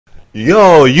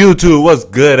Yo, YouTube, what's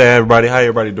good, everybody? How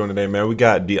everybody doing today, man? We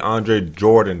got DeAndre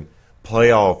Jordan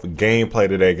playoff gameplay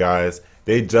today, guys.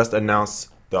 They just announced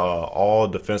the all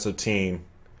defensive team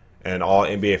and all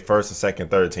NBA first and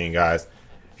second, third team, guys.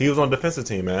 He was on defensive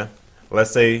team, man.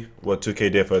 Let's say what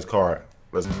 2K did for his card.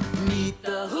 Let's Meet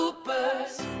the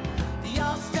Hoopers, the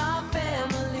All-Star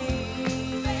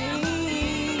family.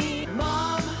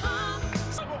 Mom.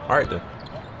 all right then.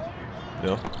 You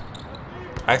know,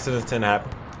 accidents tend to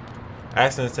happen.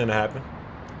 Accidents tend to happen.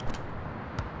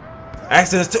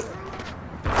 Accidents too.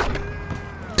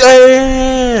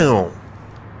 Damn.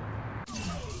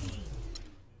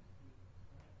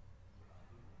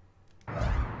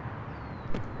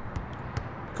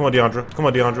 Come on, DeAndre. Come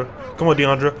on, DeAndre. Come on,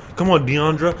 DeAndre. Come on,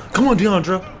 DeAndre. Come on,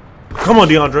 DeAndre. Come on,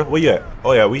 DeAndre. Where you at?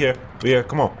 Oh yeah, we here. We here.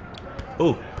 Come on.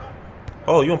 Ooh.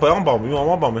 Oh, you want to play on ball me? You want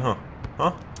to ball me, huh?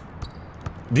 Huh?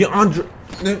 DeAndre.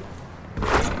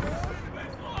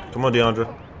 Come on, DeAndre.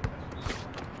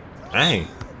 Dang.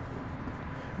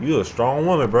 You a strong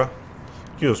woman, bro.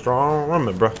 You a strong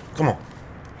woman, bro. Come on.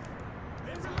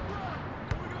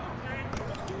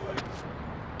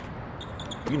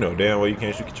 You know damn well you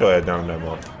can't shoot. Get your ass down in that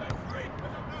ball.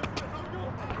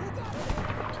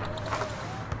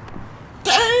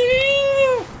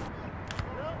 Damn.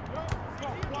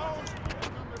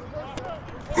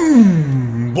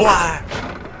 Boy.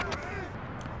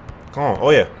 Come on.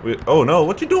 Oh yeah. Oh no.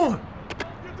 What you doing?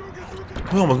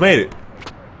 We almost made it.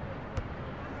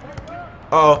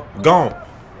 Uh-oh. Gone.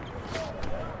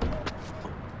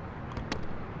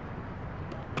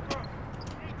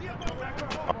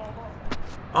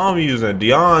 I'm using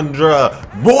DeAndre.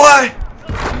 Boy!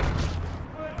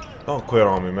 Don't quit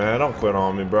on me, man. Don't quit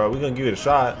on me, bro. We're gonna give it a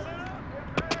shot.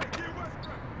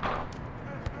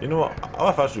 You know what? How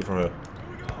if I shoot from here?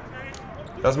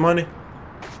 That's money?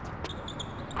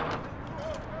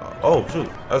 Oh, shoot.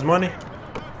 That's money?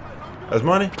 That's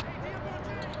money?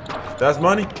 That's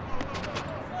money?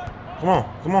 Come on.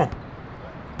 Come on.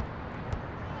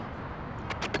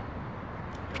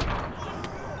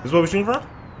 This is what we're shooting from?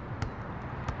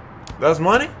 That's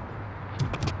money?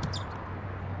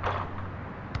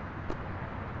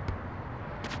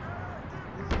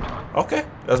 Okay,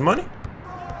 that's money.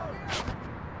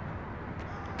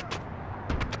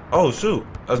 Oh shoot,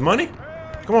 that's money?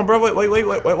 Come on, bro. Wait. Why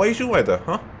you shooting right there,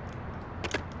 huh?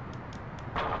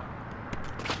 I'm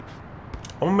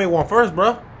gonna make one first,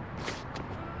 bro.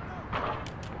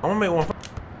 I'm gonna make one first.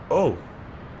 Oh.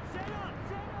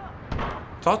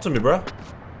 Talk to me, bro.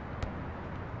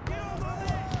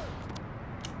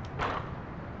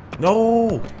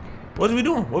 No! What are we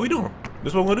doing? What are we doing?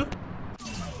 This what we're gonna do?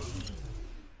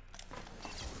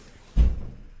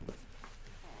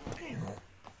 Damn.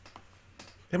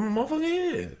 Hit my motherfucking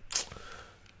head.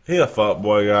 He a fuck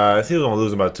boy, guys. He was gonna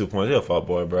lose about 2 points. He a fuck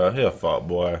boy, bro. He a fuck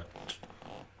boy.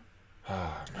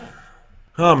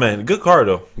 Oh man, good card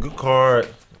though. Good card.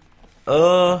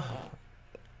 Let's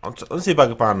see if I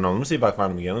can find him. Let me see if I can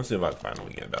find him again. Let me see if I can find him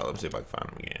again, dog. Let me see if I can find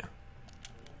him again.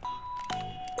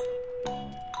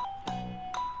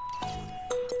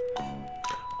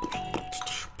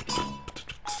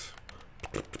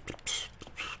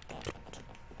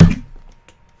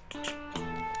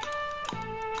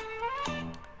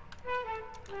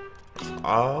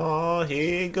 Oh,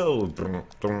 here it goes.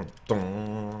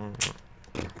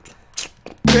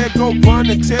 Go run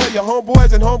and tell your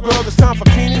homeboys and homegirls it's time for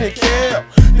Keenan and Kel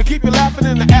to keep you laughing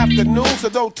in the afternoon. So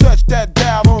don't touch that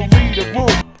dial, don't read the room.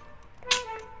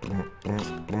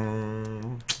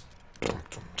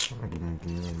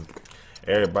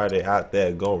 Everybody out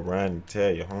there, go run and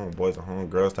tell your homeboys and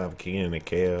homegirls time for Keenan and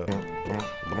Kel.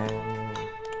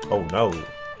 Oh no.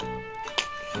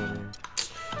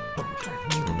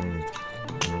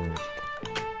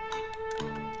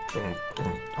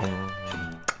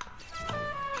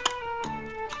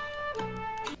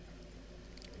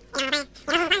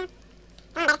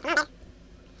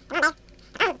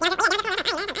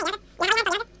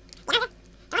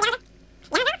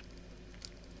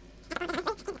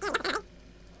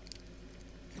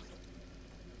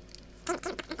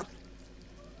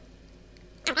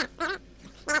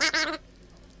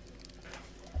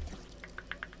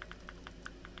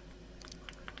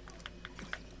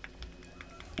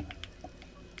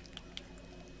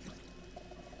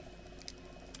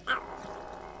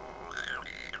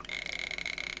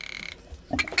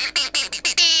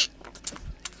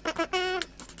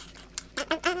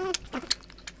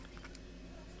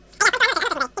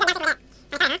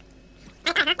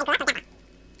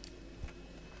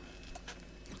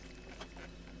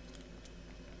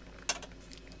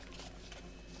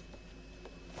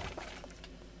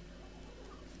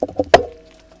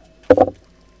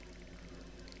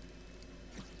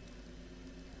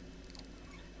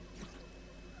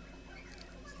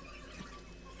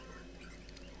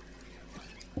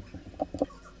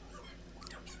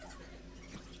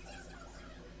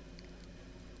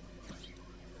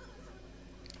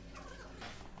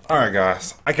 Alright,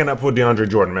 guys. I cannot pull DeAndre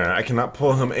Jordan, man. I cannot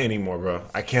pull him anymore, bro.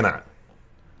 I cannot.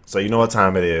 So you know what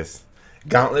time it is.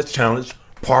 Gauntlet Challenge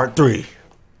Part 3.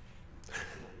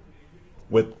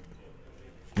 With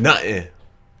nothing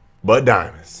but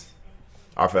diamonds.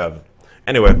 Our forever.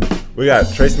 Anyway, we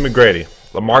got Tracy McGrady,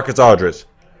 LaMarcus Aldridge,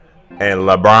 and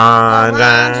LeBron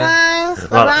James.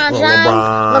 LeBron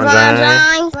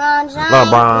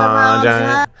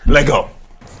James. Let go.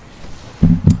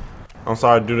 I'm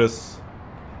sorry to do this,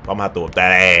 but I'm gonna have to whip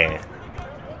that ass.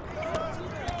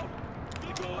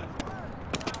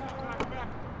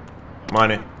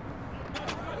 Money.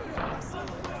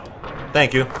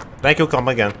 Thank you. Thank you. Come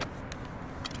again.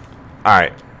 All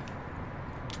right.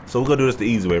 So we're gonna do this the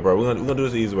easy way, bro. We're gonna do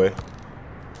this the easy way.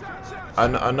 I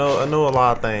know a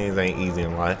lot of things ain't easy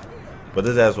in life, but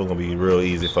this ass is gonna be real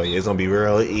easy for you. It's gonna be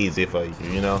real easy for you,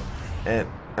 you know. And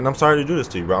I'm sorry to do this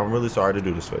to you, bro. I'm really sorry to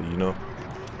do this for you, you know.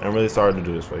 I'm really sorry to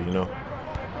do this for you, you know.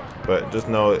 But just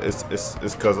know it's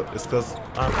cause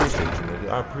I appreciate you, nigga.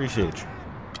 I appreciate you.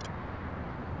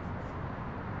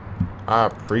 I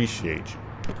appreciate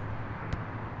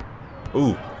you.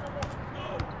 Ooh.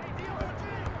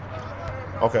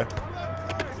 Okay.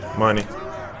 Money.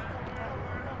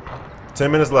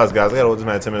 10 minutes less, guys. I gotta hold this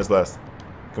man 10 minutes less.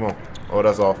 Come on. Oh,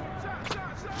 that's off.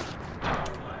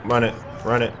 Run it.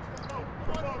 Run it.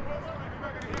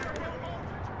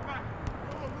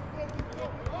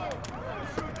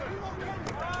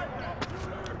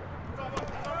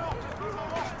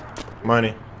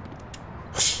 Money.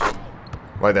 Whoosh.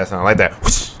 Like that sound. Like that.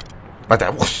 Whoosh. Like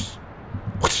that. Whoosh.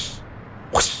 Whoosh.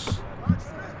 Whoosh.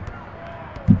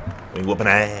 When you whooping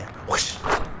that ass. Whoosh.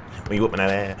 When you whooping that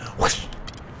ass. Whoosh.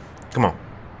 Come on.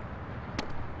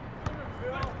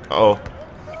 Uh-oh.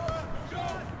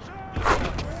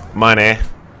 Money.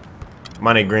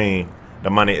 Money green. The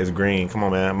money is green. Come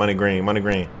on, man. Money green. Money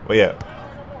green. Where you at?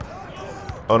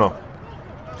 Oh, no.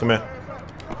 Come here.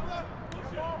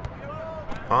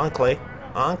 On Clay.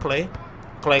 On Clay.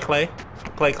 Clay, Clay.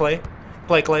 Clay, Clay.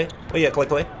 Clay, Clay. Where you at, Clay,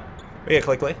 Clay? Where you at,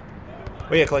 Clay, Clay?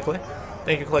 Where you at, Clay, Clay?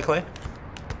 Thank you, Clay, Clay.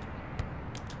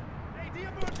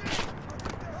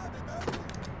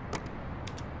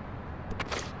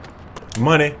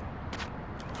 Money.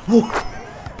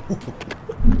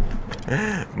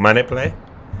 Money play.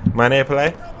 Money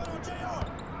play.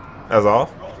 That's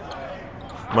off.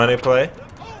 Money play.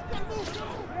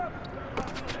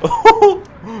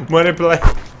 Money play.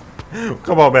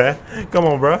 Come on, man. Come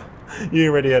on, bro. You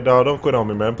ain't ready yet, dog. Don't quit on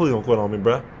me, man. Please don't quit on me,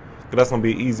 bro. Cause that's gonna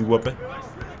be an easy whooping.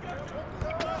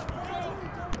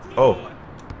 Oh.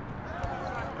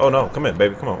 Oh no. Come here,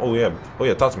 baby. Come on. Oh yeah. Oh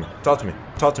yeah. Talk to me. Talk to me.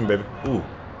 Talk to me, baby. Ooh.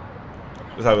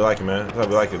 That's how we like it, man. That's how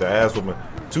we like it. The ass whooping.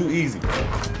 Too easy.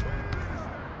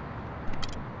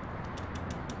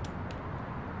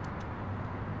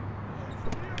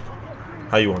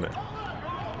 How you want it?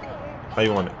 How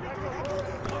you want it?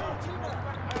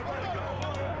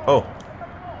 Oh.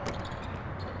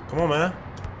 Come on, man.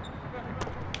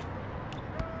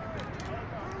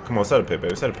 Come on, set a pit,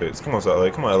 baby. Set a pit. Come on, LA.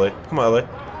 Come on, LA. Come on, LA.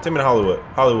 Take me to Hollywood.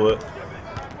 Hollywood.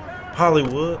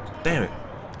 Hollywood. Damn it.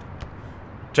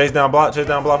 Chase down block. Chase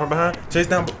down block from behind. Chase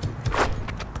down.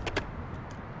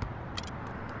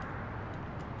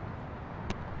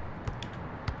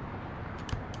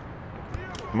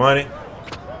 Money.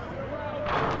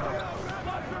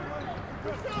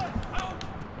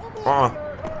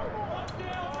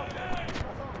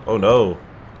 Oh no.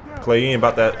 Clay, you ain't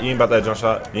about that. You ain't about that jump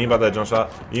shot. You ain't about that jump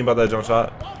shot. You ain't about that jump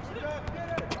shot.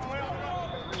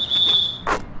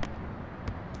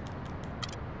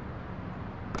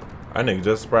 I nigga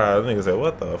just surprised. Nigga said,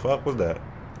 "What the fuck was that?"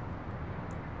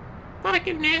 Fuck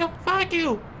you, nigga. Fuck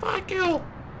you. Fuck you.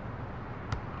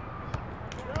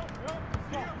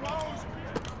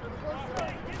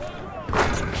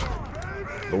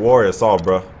 The Warriors saw,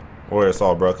 bro. Warriors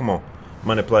saw, bro. Come on.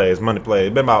 Money plays. Money plays.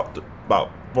 It's been about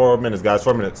 4 minutes, guys.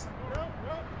 4 minutes.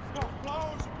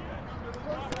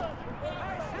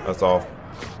 That's all.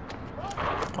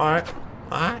 All right.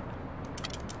 All right.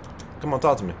 Come on,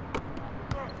 talk to me.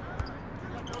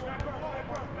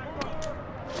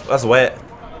 That's wet.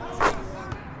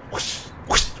 Whoosh,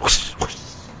 whoosh, whoosh,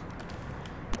 whoosh.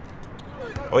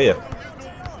 Oh yeah.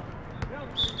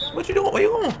 What you doing? Where you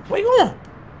going? Where you going?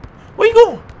 Where you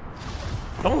going?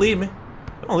 Don't leave me.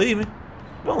 Don't leave me.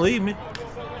 Don't leave me.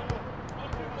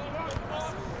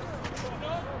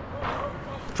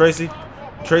 Tracy.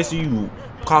 Tracy, you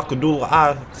cockadoodle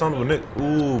eye son of a nigga.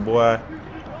 Ooh, boy.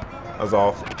 That's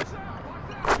off.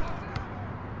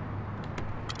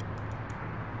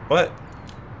 What?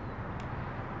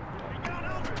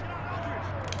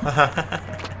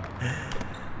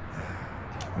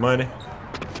 Money.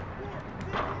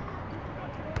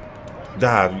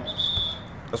 Dive.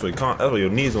 That's what you can't. That's what your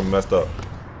knees gonna be messed up.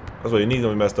 That's what your knees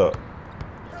gonna be messed up.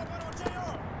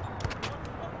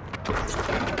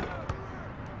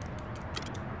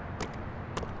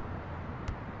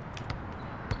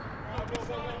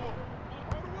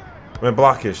 Man,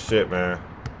 block his shit, man.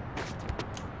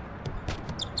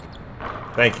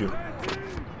 Thank you.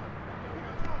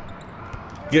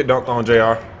 Get dunked on,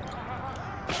 JR.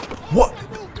 What?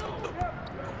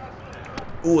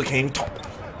 Ooh, it came top.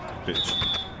 Bitch.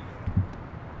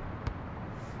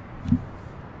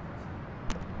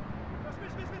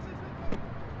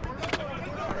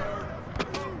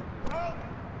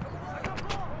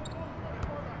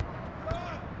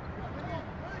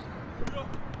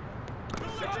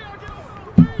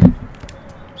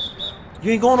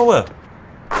 You ain't going nowhere.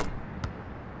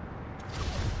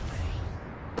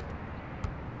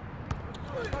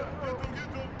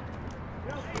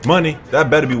 Money,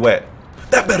 that better be wet.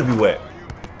 That better be wet.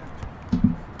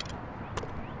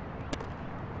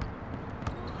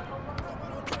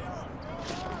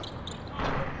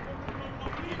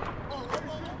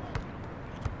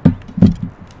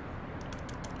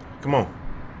 Come on.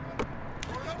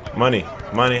 Money,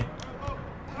 money.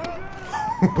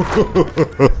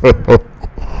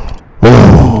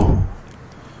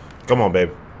 Come on, babe.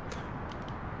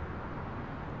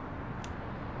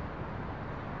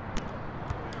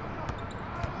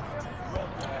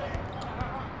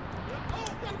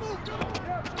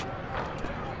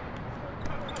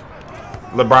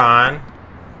 LeBron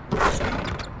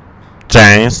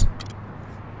James.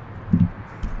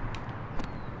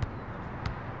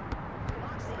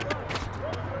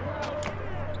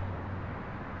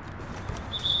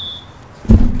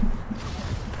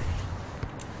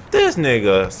 This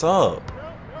nigga sub.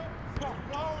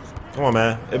 Come on,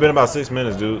 man. It's been about 6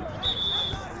 minutes, dude.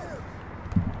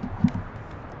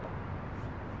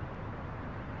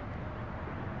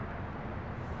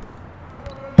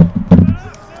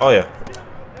 Oh yeah.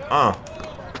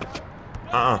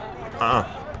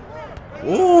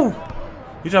 Ooh.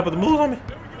 You trying to put the moves on me?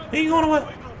 He ain't going away.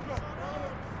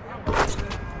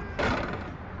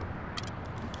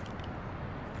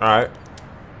 Alright.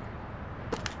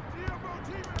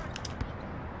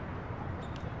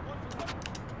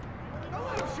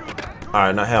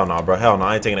 Alright, no, hell no, bro. Hell no.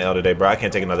 I ain't taking an L today, bro. I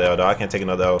can't take another L, though. I can't take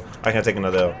another L. I can't take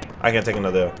another L. I can't take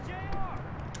another L.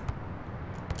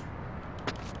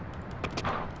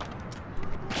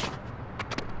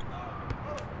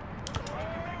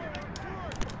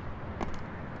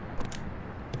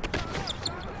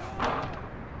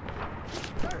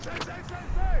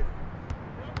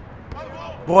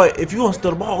 Boy, if you gonna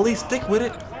steal the ball, at least stick with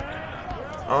it.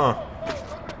 Oh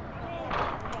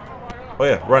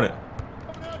yeah, run it.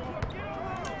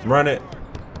 Run it.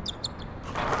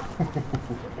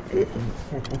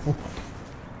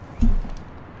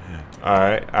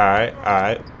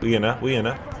 Alright. We in there.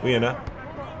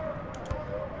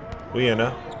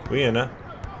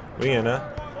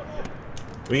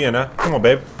 Come on,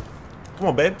 babe. Come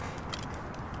on, babe.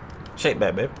 Shake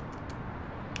that, babe.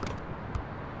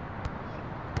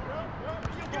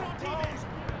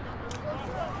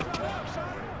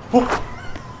 Oh.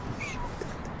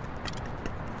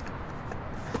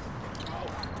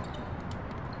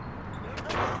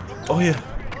 Oh yeah,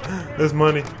 there's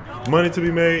money. Money to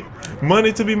be made.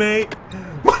 Money to be made.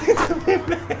 Money to be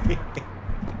made.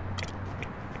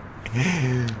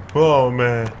 Oh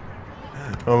man,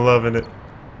 I'm loving it.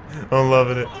 I'm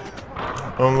loving it.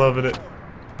 I'm loving it.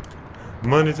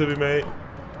 Money to be made.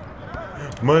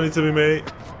 Money to be made.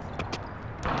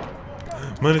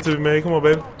 Money to be made. Come on,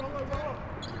 baby.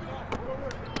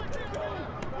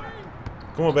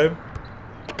 Come on, baby.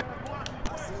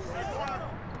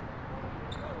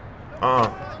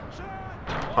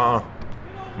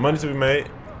 Money to be made.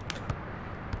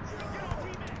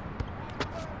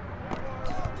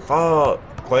 Fuck,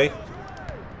 Clay.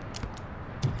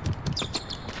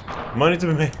 Money to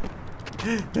be made.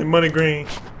 Money green.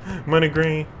 Money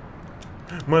green.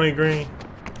 Money green.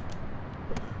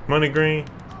 Money green.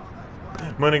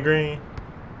 Money green.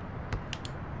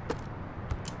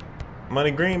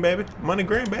 Money green, baby. Money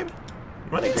green, baby.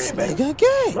 Money green, baby.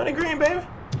 Money green, baby.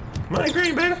 Money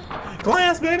green, baby.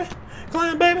 Glance, baby.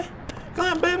 Glance, baby.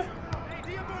 Glance, baby.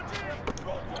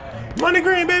 Money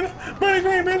green, baby. Money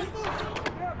green, baby.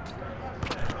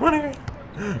 Money green.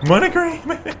 Money green,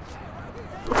 baby.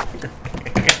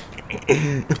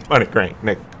 Money green,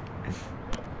 nigga.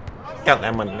 Count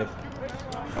that money, nigga.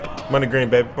 Money green,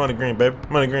 baby. Money green, baby.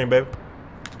 Money green, baby.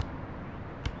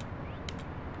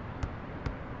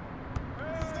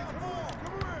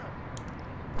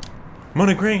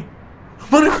 Money green.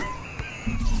 Money green.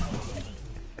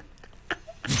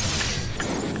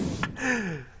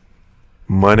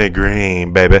 money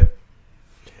green, baby.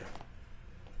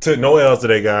 Took no L's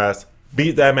today, guys.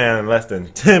 Beat that man in less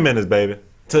than 10 minutes, baby.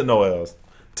 Took no L's.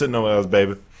 Took no L's,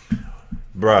 baby.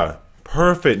 Bruh.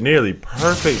 Perfect, nearly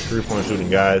perfect 3-point shooting,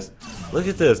 guys. Look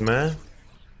at this, man.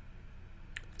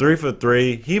 3 for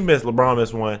 3. He missed. LeBron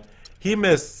missed one. He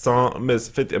missed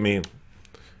 50. I mean,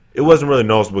 it wasn't really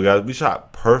noticeable, guys. We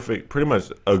shot perfect. Pretty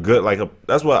much a good,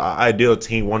 that's what an ideal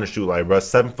team want to shoot like, bro.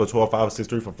 7 for 12, 5 for 6,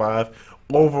 3 for 5.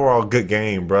 Overall, good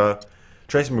game, bro.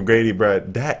 Tracy McGrady, bro.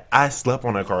 I slept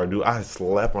on that card, dude. I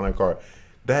slept on that card.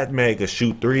 That man could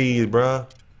shoot threes, bro.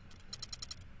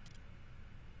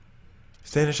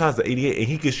 Standing shots at 88, and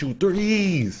he can shoot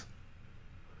threes.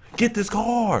 Get this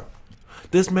card.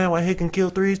 This man right here can kill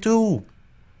threes too.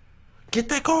 Get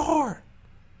that card,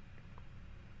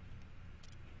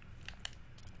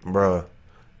 bruh.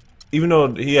 Even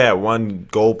though he had 1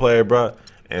 gold player, bruh,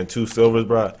 and 2 silvers,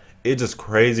 bruh, it's just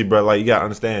crazy, bruh. Like, you gotta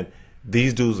understand,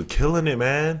 these dudes are killing it,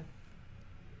 man.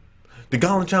 The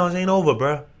Gauntlet challenge ain't over,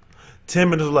 bruh. 10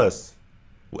 minutes less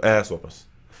with ass whoopers,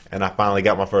 and I finally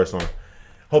got my first one.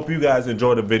 Hope you guys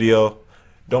enjoyed the video.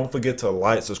 Don't forget to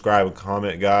like, subscribe, and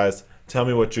comment, guys. Tell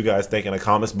me what you guys think in the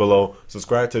comments below.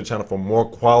 Subscribe to the channel for more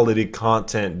quality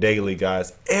content daily,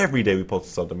 guys. Every day we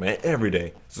post something, man. Every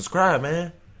day. Subscribe,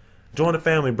 man. Join the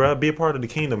family, bro. Be a part of the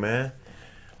kingdom, man.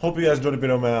 Hope you guys enjoyed the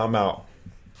video, man. I'm out.